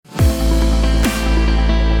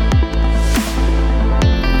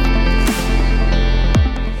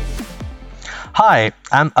Hi,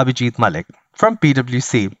 I'm Abhijeet Malik from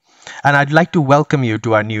PwC, and I'd like to welcome you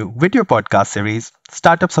to our new video podcast series,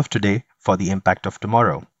 Startups of Today for the Impact of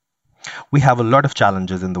Tomorrow. We have a lot of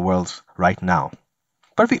challenges in the world right now,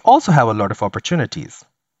 but we also have a lot of opportunities.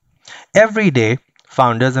 Every day,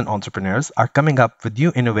 founders and entrepreneurs are coming up with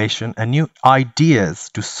new innovation and new ideas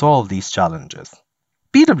to solve these challenges.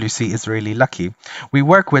 PwC is really lucky. We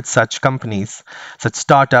work with such companies, such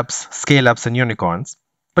startups, scale ups, and unicorns,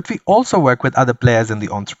 but we also work with other players in the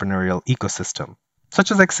entrepreneurial ecosystem,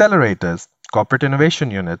 such as accelerators, corporate innovation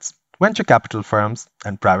units, venture capital firms,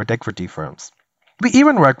 and private equity firms. We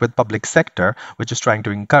even work with public sector, which is trying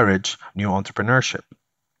to encourage new entrepreneurship.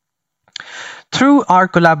 Through our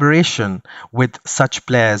collaboration with such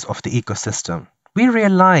players of the ecosystem, we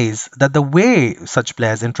realize that the way such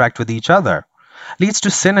players interact with each other leads to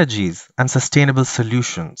synergies and sustainable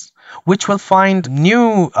solutions, which will find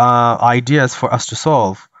new ideas for us to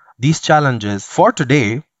solve these challenges for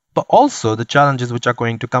today, but also the challenges which are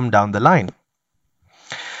going to come down the line.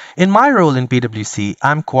 In my role in PwC,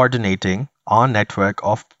 I'm coordinating our network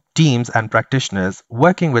of teams and practitioners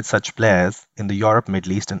working with such players in the Europe,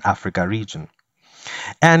 Middle East, and Africa region.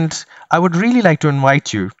 And I would really like to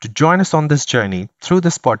invite you to join us on this journey through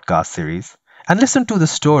this podcast series and listen to the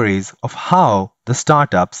stories of how the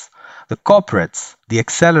startups, the corporates, the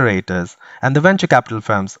accelerators, and the venture capital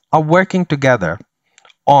firms are working together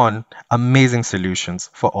on amazing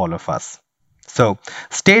solutions for all of us. So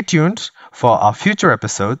stay tuned for our future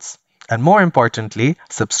episodes, and more importantly,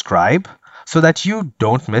 subscribe so that you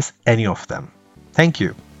don't miss any of them. Thank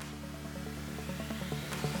you.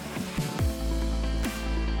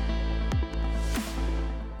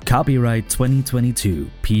 Copyright 2022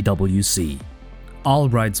 PwC. All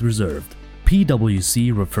rights reserved.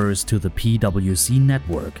 PwC refers to the PwC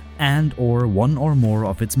network and/or one or more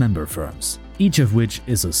of its member firms, each of which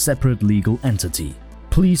is a separate legal entity.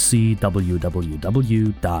 Please see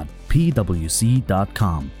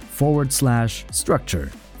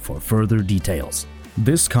www.pwc.com/structure for further details.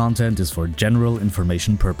 This content is for general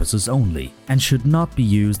information purposes only and should not be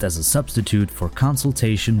used as a substitute for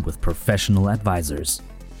consultation with professional advisors.